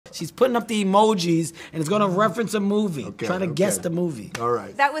She's putting up the emojis, and it's gonna reference a movie. Okay, Try to guess the movie. All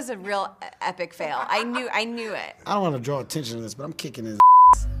right. That was a real epic fail. I knew it. I don't want to draw attention to this, but I'm kicking his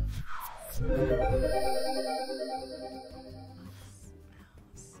ass.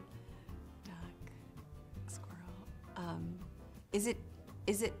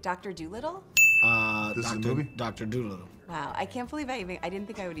 Is it Dr. Dolittle? This is a movie? Dr. Dolittle. Wow, I can't believe I didn't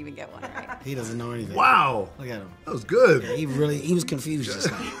think I would even get one right. He doesn't know anything. Wow. Look at him. That was good. Yeah, he was confused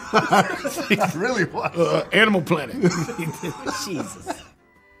just now. It really was. Animal Planet. Jesus.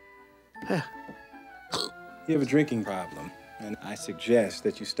 You have a drinking problem, and I suggest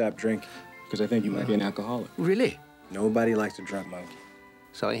that you stop drinking, because I think you might be an alcoholic. Really? Nobody likes a drunk monkey.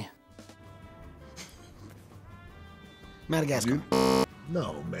 Sorry. Madagascar.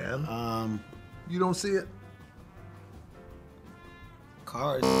 No, man. You don't see it?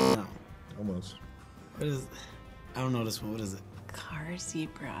 Cars? No. Almost. What is? I don't know this one. What is it? Car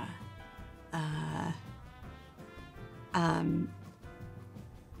zebra.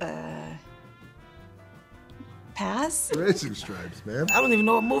 Pass? Racing Stripes, man. I don't even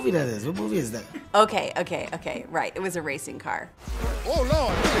know what movie that is. What movie is that? Okay. Right, it was a racing car. Oh, Lord, look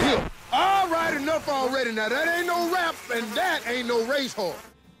at here. All right, enough already. Now, that ain't no rap, and that ain't no race horse.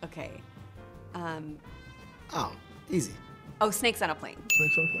 Okay. Oh, easy. Oh, Snakes on a Plane.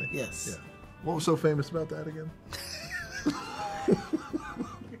 Snakes on a Plane? Yes. Yeah. What was so famous about that again?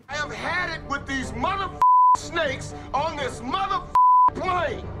 I have had it with these snakes on this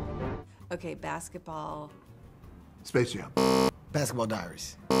plane. Okay, basketball. Space Jam. Basketball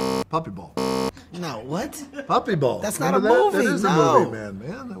Diaries. Puppy Ball. No, what? Puppy Ball. That's not Remember a movie. That is No. a movie,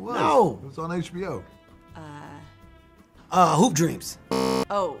 man. It was. No. It was on HBO. Hoop Dreams.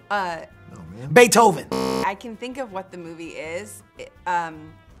 Oh, No, man. Beethoven. I can think of what the movie is.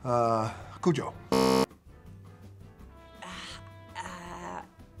 Cujo.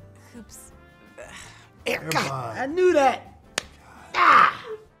 Hoops. God, I knew that.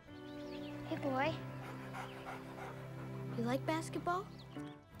 Hey, boy. You like basketball?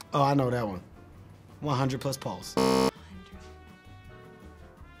 Oh, I know that one. 100 plus Pulse.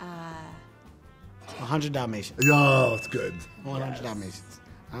 100 Dalmatians. Oh, it's good. 100 Dalmatians.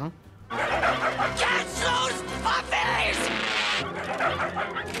 Huh?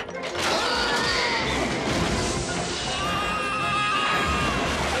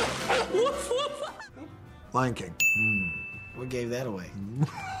 Lion King. What gave that away?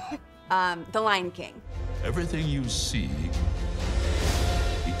 The Lion King. Everything you see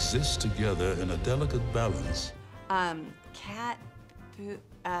exists together in a delicate balance. Cat.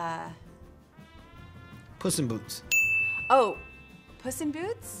 Puss in Boots. Oh, Puss in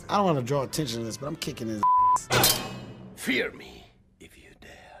Boots? I don't want to draw attention to this, but I'm kicking his ass. Fear me, if you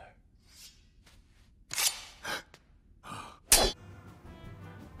dare.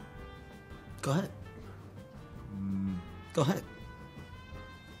 Go ahead. Go ahead.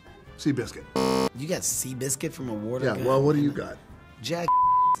 Seabiscuit. You got Seabiscuit from a water Yeah, gun? well, what do you got? Jack.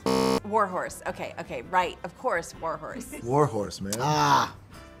 Warhorse. Okay, right. Of course, Warhorse. Warhorse, man. Ah,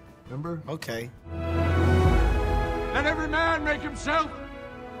 Remember? okay. Let every man make himself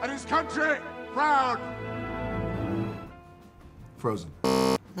and his country proud. Frozen.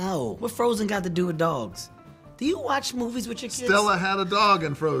 No, what Frozen got to do with dogs? Do you watch movies with your kids? Stella had a dog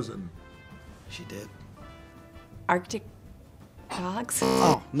in Frozen. She did. Arctic dogs?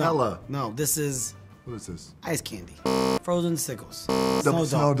 Oh, no. Ella. No, this is What is this? ice candy. Frozen sickles.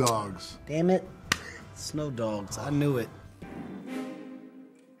 Snow Dogs. Damn it. Snow dogs. I knew it.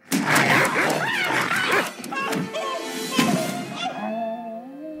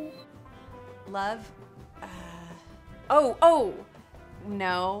 Love. Oh.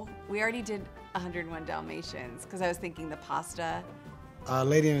 No, we already did 101 Dalmatians because I was thinking the pasta.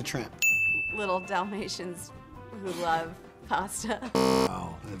 Lady and the Tramp. Little Dalmatians who love pasta.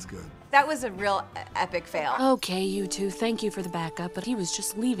 Wow, that's good. That was a real epic fail. Okay, you two, thank you for the backup, but he was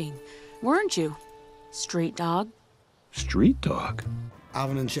just leaving. Weren't you? Street dog. Street dog?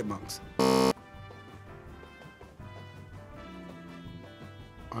 Alvin and the Chipmunks.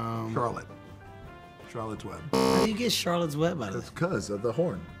 Charlotte. Charlotte's Web. How do you get Charlotte's Web out of That's that? because of the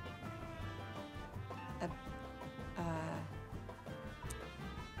horn.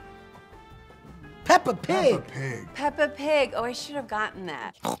 Peppa Pig. Peppa Pig. Peppa Pig. Oh, I should have gotten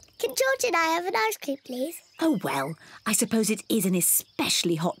that. Can George and I have an ice cream, please? Oh, well, I suppose it is an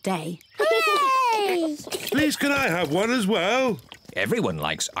especially hot day. Hooray! Please, can I have one as well? Everyone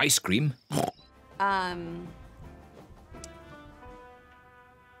likes ice cream.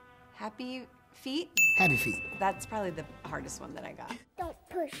 Happy Feet? Happy Feet. That's probably the hardest one that I got. Don't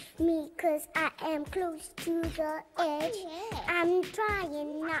push me 'cause I am close to the edge. I'm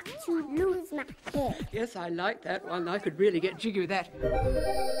trying not to lose my head. Yes, I like that one. I could really get jiggy with that.